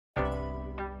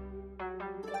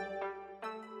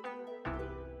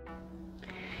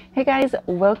Hey guys,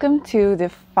 welcome to the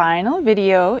final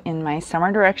video in my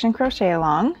summer direction crochet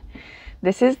along.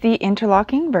 This is the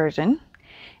interlocking version,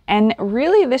 and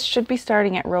really this should be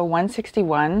starting at row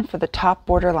 161 for the top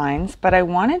border lines, but I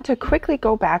wanted to quickly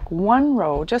go back one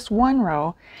row, just one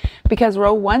row, because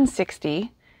row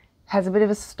 160 has a bit of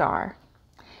a star.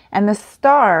 And the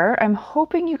star, I'm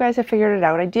hoping you guys have figured it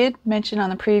out. I did mention on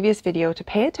the previous video to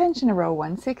pay attention to row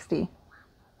 160.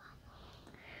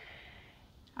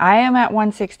 I am at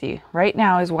 160. Right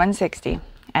now is 160.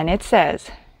 And it says,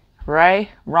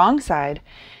 wrong side,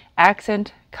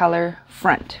 accent color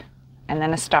front, and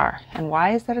then a star. And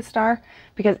why is that a star?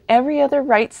 Because every other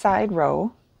wrong side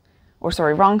row,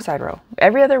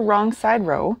 every other wrong side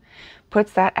row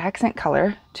puts that accent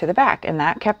color to the back. And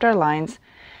that kept our lines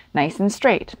nice and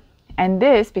straight. And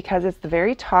this, because it's the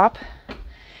very top,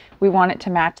 we want it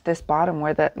to match this bottom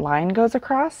where that line goes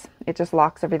across. It just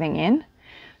locks everything in.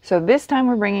 So this time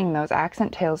we're bringing those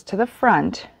accent tails to the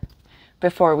front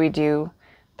before we do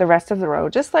the rest of the row,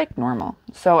 just like normal.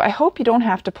 So I hope you don't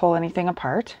have to pull anything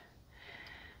apart.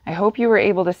 I hope you were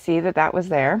able to see that that was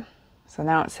there. So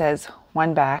now it says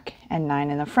 1 back and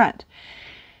 9 in the front.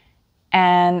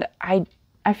 And I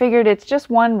figured it's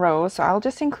just one row, so I'll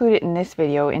just include it in this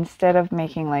video instead of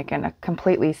making like a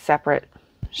completely separate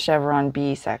Chevron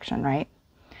B section, right?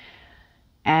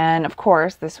 And of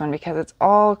course, this one, because it's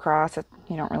all across,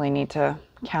 you don't really need to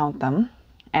count them.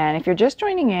 And if you're just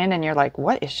joining in and you're like,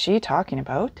 what is she talking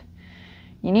about?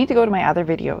 You need to go to my other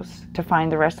videos to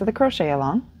find the rest of the crochet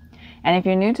along. And if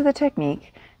you're new to the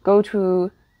technique, go to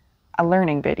a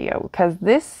learning video, because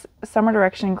this summer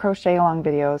direction crochet along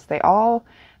videos,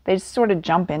 they just sort of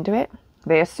jump into it.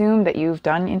 They assume that you've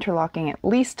done interlocking at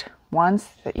least once,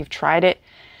 that you've tried it,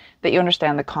 that you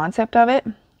understand the concept of it.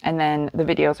 And then the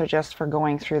videos are just for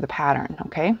going through the pattern,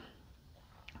 okay?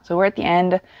 So we're at the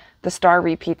end. The star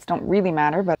repeats don't really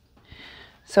matter, but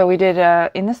so we did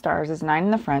in the stars is 9 in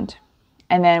the front,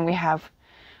 and then we have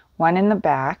 1 in the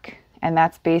back, and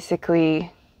that's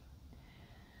basically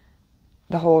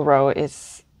the whole row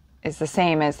is the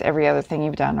same as every other thing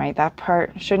you've done, right? That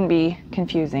part shouldn't be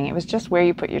confusing. It was just where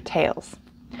you put your tails.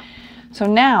 So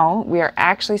now we are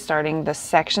actually starting the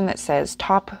section that says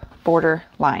top border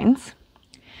lines.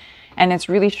 And it's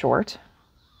really short.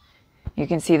 You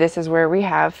can see this is where we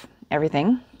have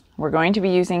everything. We're going to be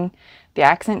using the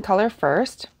accent color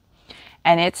first,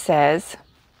 and it says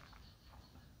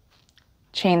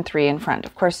chain 3 in front.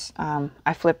 Of course,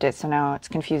 I flipped it, so now it's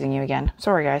confusing you again.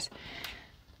 Sorry, guys.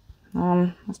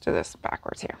 Let's do this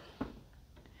backwards here.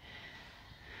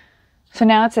 So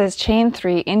now it says chain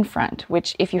 3 in front,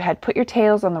 which if you had put your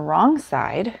tails on the wrong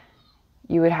side,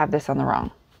 you would have this on the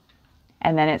wrong.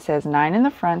 And then it says 9 in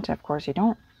the front. Of course, you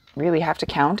don't really have to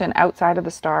count. And outside of the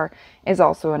star is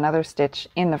also another stitch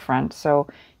in the front. So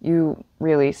you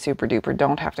really super duper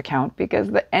don't have to count, because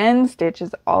the end stitch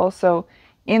is also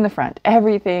in the front.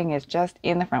 Everything is just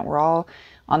in the front. We're all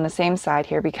on the same side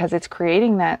here because it's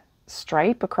creating that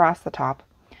stripe across the top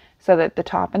so that the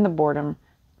top and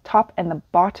the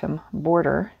bottom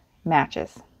border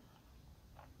matches.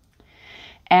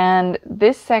 And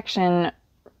this section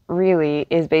really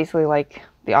is basically like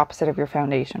the opposite of your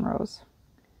foundation rows.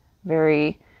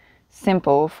 Very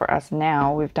simple for us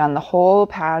now. We've done the whole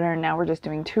pattern. Now we're just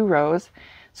doing 2 rows.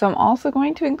 So I'm also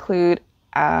going to include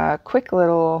a quick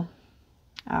little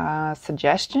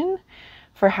suggestion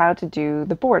for how to do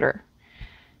the border.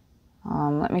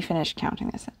 Let me finish counting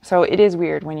this. So it is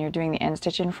weird when you're doing the end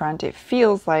stitch in front. It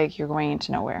feels like you're going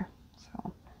into nowhere.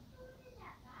 So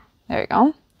there you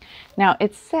go. Now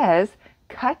it says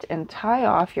cut and tie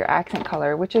off your accent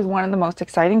color, which is one of the most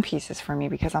exciting pieces for me,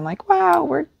 because I'm like, wow,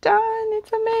 we're done.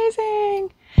 It's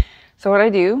amazing. So what I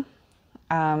do,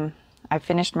 I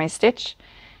finished my stitch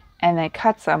and I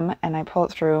cut some and I pull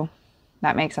it through.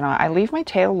 That makes a knot. I leave my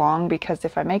tail long because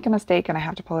if I make a mistake and I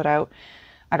have to pull it out,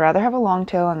 I'd rather have a long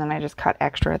tail, and then I just cut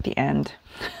extra at the end.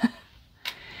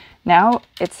 Now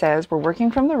it says we're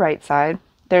working from the right side.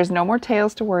 There's no more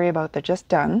tails to worry about. They're just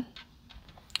done.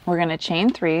 We're going to chain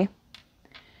 3.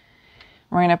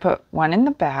 We're going to put 1 in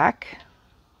the back,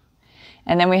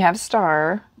 and then we have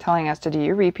star telling us to do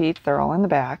your repeats. They're all in the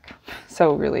back.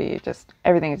 So really just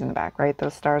everything is in the back, right?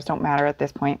 Those stars don't matter at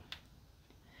this point.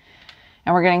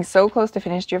 And we're getting so close to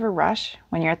finish. Do you ever rush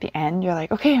when you're at the end? You're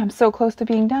like, okay, I'm so close to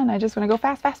being done. I just want to go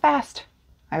fast, fast, fast.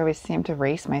 I always seem to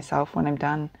race myself when I'm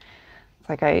done. It's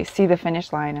like I see the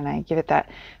finish line and I give it that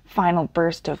final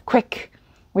burst of quick,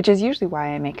 which is usually why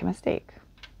I make a mistake.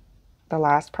 The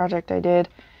last project I did,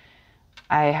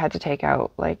 I had to take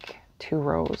out like 2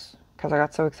 rows because I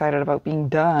got so excited about being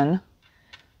done.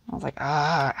 I was like,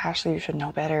 Ashley, you should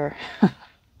know better.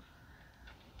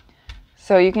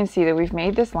 So you can see that we've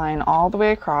made this line all the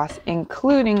way across,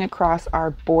 including across our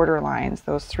border lines.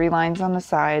 Those 3 lines on the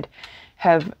side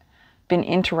have been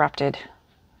interrupted,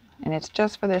 and it's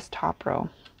just for this top row.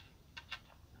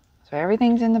 So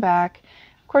everything's in the back.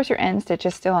 Of course, your end stitch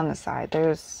is still on the side.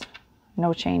 There's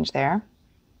no change there.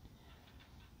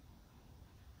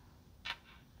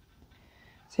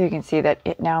 So you can see that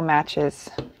it now matches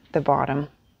the bottom.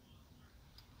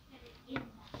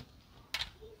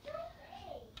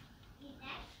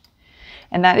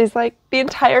 And that is like the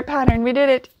entire pattern. We did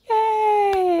it.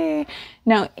 Yay!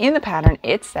 Now in the pattern,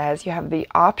 it says you have the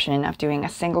option of doing a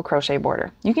single crochet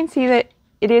border. You can see that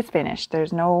it is finished.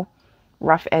 There's no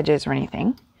rough edges or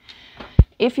anything.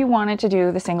 If you wanted to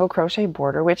do the single crochet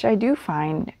border, which I do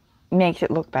find makes it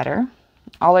look better,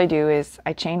 all I do is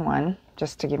I chain 1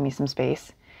 just to give me some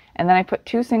space. And then I put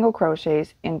 2 single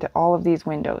crochets into all of these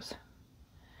windows.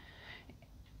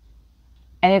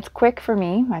 And it's quick for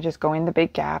me. I just go in the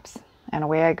big gaps and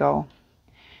away I go.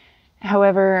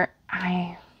 However,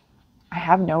 I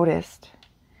have noticed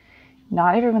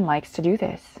not everyone likes to do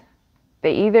this.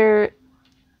 They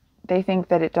think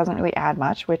that it doesn't really add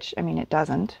much, which, I mean, it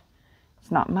doesn't.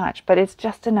 It's not much, but it's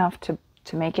just enough to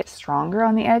make it stronger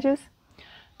on the edges.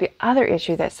 The other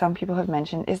issue that some people have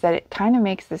mentioned is that it kind of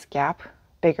makes this gap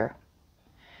bigger.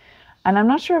 And I'm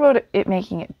not sure about it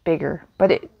making it bigger,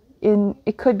 but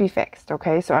it could be fixed,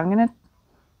 okay? So I'm going to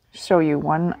show you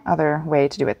one other way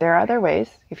to do it. There are other ways.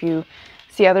 If you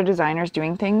see other designers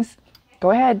doing things,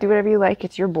 go ahead, do whatever you like.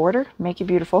 It's your border, make it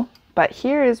beautiful. But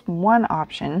here is one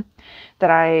option that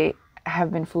I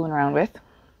have been fooling around with.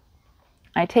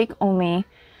 I take only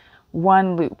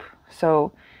 1 loop.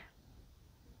 So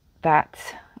that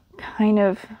kind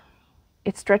of,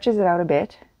 it stretches it out a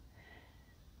bit.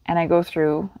 And I go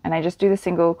through and I just do the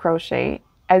single crochet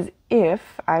as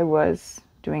if I was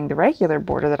doing the regular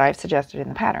border that I've suggested in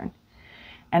the pattern.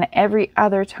 And every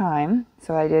other time,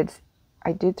 so I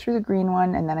did through the green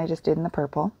one, and then I just did in the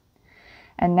purple.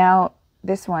 And now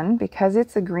this one, because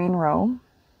it's a green row,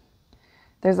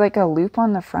 there's like a loop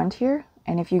on the front here,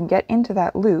 and if you can get into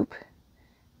that loop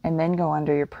and then go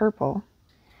under your purple,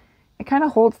 it kind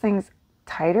of holds things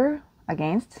tighter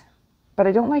against, but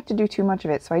I don't like to do too much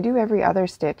of it, so I do every other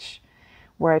stitch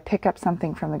where I pick up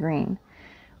something from the green.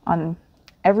 On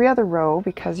every other row,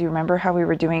 because you remember how we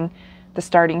were doing the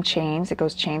starting chains, it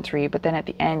goes chain 3, but then at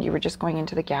the end you were just going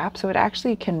into the gap, so it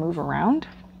actually can move around.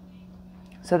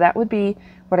 So that would be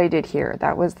what I did here.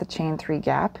 That was the chain 3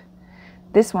 gap.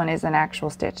 This one is an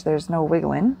actual stitch. There's no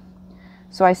wiggling.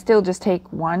 So I still just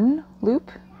take 1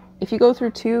 loop. If you go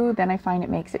through 2, then I find it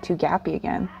makes it too gappy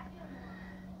again.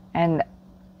 And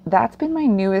that's been my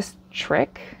newest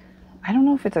trick. I don't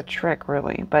know if it's a trick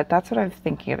really, but that's what I'm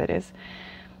thinking of it is.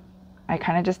 I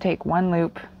kind of just take 1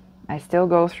 loop, I still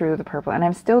go through the purple, and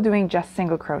I'm still doing just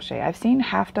single crochet. I've seen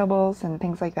half doubles and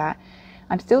things like that.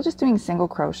 I'm still just doing single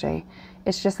crochet.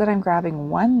 It's just that I'm grabbing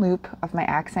 1 loop of my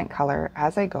accent color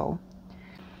as I go.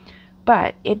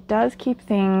 But it does keep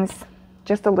things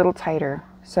just a little tighter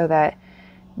so that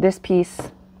this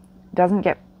piece doesn't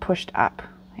get pushed up.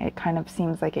 It kind of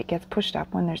seems like it gets pushed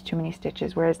up when there's too many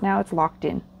stitches, whereas now it's locked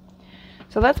in.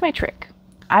 So that's my trick.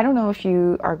 I don't know if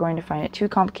you are going to find it too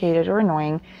complicated or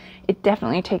annoying. It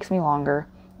definitely takes me longer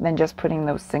than just putting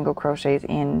those single crochets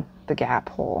in the gap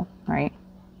hole, right?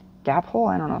 Gap hole?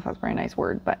 I don't know if that's a very nice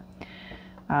word, but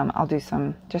I'll do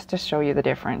some just to show you the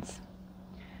difference.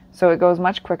 So it goes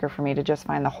much quicker for me to just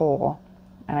find the hole,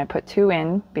 and I put 2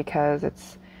 in because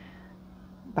it's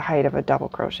the height of a double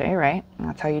crochet, right? And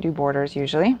that's how you do borders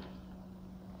usually.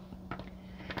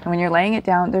 And when you're laying it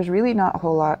down, there's really not a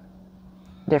whole lot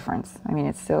difference. I mean,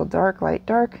 it's still dark, light,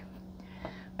 dark,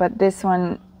 but this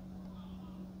one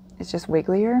is just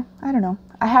wigglier. I don't know.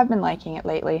 I have been liking it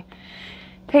lately.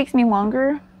 It takes me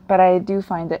longer, but I do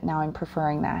find that now I'm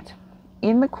preferring that.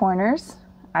 In the corners,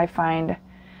 I find,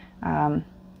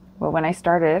 well, when I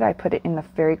started, I put it in the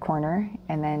very corner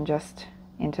and then just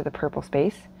into the purple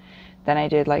space. Then I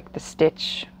did like the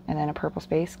stitch and then a purple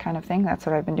space kind of thing. That's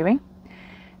what I've been doing.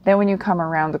 Then when you come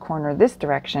around the corner this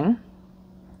direction,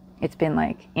 it's been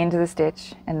like into the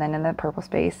stitch and then in the purple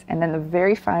space. And then the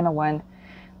very final one,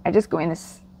 I just go in the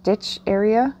stitch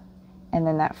area. And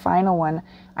then that final one,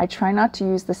 I try not to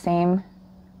use the same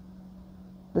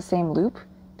loop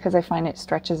because I find it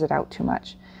stretches it out too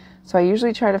much. So I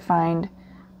usually try to find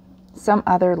some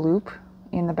other loop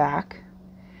in the back.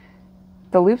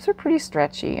 The loops are pretty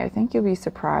stretchy. I think you'll be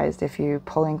surprised if you're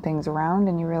pulling things around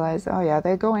and you realize, oh yeah,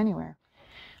 they go anywhere.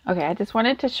 Okay, I just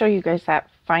wanted to show you guys that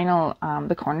final,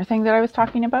 the corner thing that I was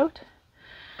talking about.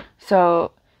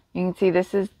 So you can see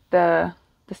this is the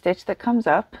stitch that comes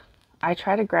up. I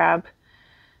try to grab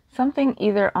something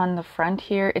either on the front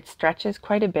here. It stretches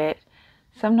quite a bit.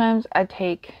 Sometimes I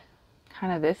take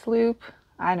kind of this loop.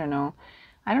 I don't know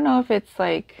if it's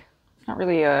like, it's not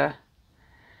really a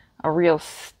real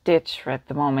stitch at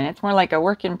the moment. It's more like a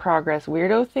work in progress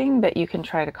weirdo thing that you can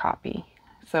try to copy.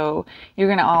 So you're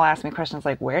gonna all ask me questions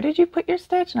like, where did you put your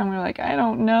stitch? And I'm gonna be like, I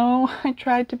don't know. I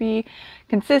tried to be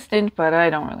consistent, but I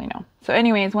don't really know. So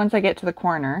anyways, once I get to the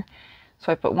corner,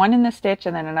 so I put one in the stitch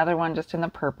and then another one just in the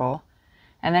purple.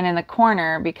 And then in the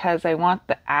corner, because I want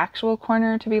the actual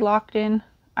corner to be locked in,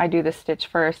 I do the stitch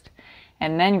first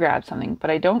and then grab something.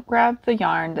 But I don't grab the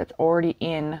yarn that's already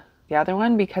in the other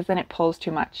one because then it pulls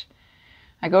too much.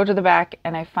 I go to the back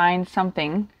and I find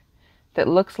something that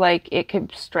looks like it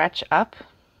could stretch up.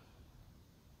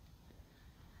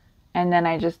 And then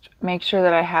I just make sure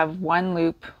that I have one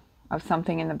loop of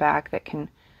something in the back that can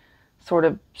sort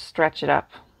of stretch it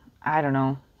up. I don't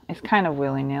know. It's kind of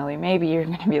willy-nilly. Maybe you're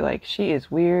going to be like, she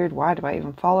is weird. Why do I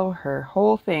even follow her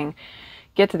whole thing?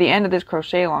 Get to the end of this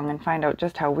crochet along and find out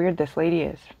just how weird this lady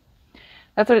is.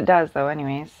 That's what it does though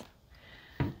anyways.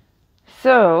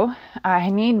 So I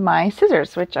need my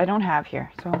scissors, which I don't have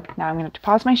here. So now I'm going to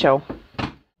pause my show.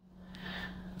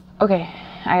 Okay,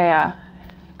 I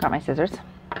got my scissors.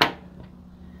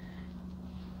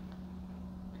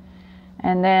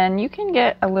 And then you can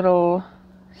get a little,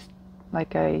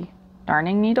 like a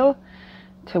darning needle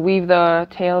to weave the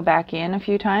tail back in a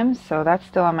few times. So that's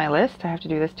still on my list. I have to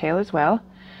do this tail as well.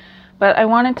 But I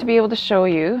wanted to be able to show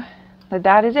you that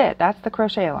that is it. That's the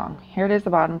crochet along. Here it is,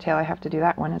 the bottom tail. I have to do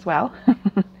that one as well.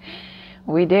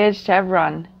 We did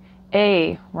chevron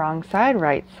A, wrong side,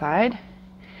 right side.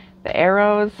 The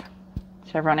arrows,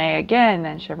 chevron A again,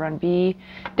 then chevron B,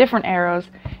 different arrows.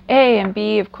 A and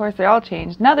B, of course, they all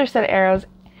changed. Another set of arrows,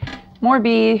 more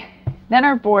B, then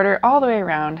our border all the way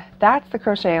around. That's the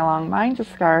crochet along. Mine's a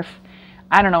scarf.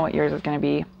 I don't know what yours is going to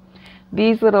be.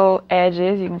 These little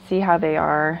edges, you can see how they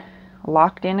are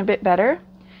locked in a bit better.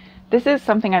 This is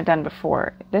something I've done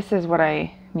before. This is what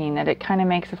I mean, that it kind of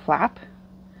makes a flap,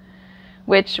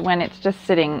 which when it's just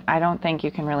sitting, I don't think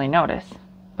you can really notice.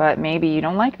 But maybe you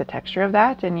don't like the texture of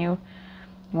that and you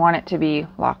want it to be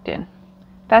locked in.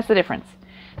 That's the difference.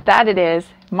 That it is.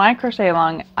 My crochet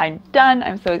along, I'm done.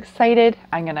 I'm so excited.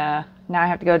 Now I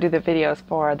have to go do the videos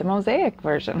for the mosaic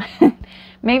version.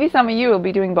 Maybe some of you will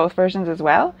be doing both versions as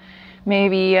well.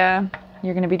 Maybe you're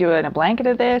going to be doing a blanket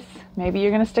of this. Maybe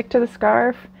you're going to stick to the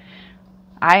scarf.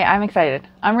 I'm excited.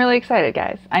 I'm really excited,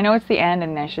 guys. I know it's the end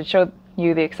and I should show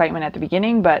you the excitement at the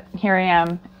beginning, but here I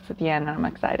am. It's at the end and I'm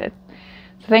excited.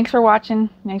 So thanks for watching.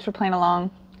 Thanks for playing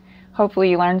along. Hopefully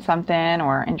you learned something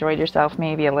or enjoyed yourself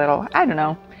maybe a little. I don't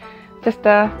know. Just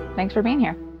thanks for being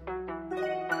here.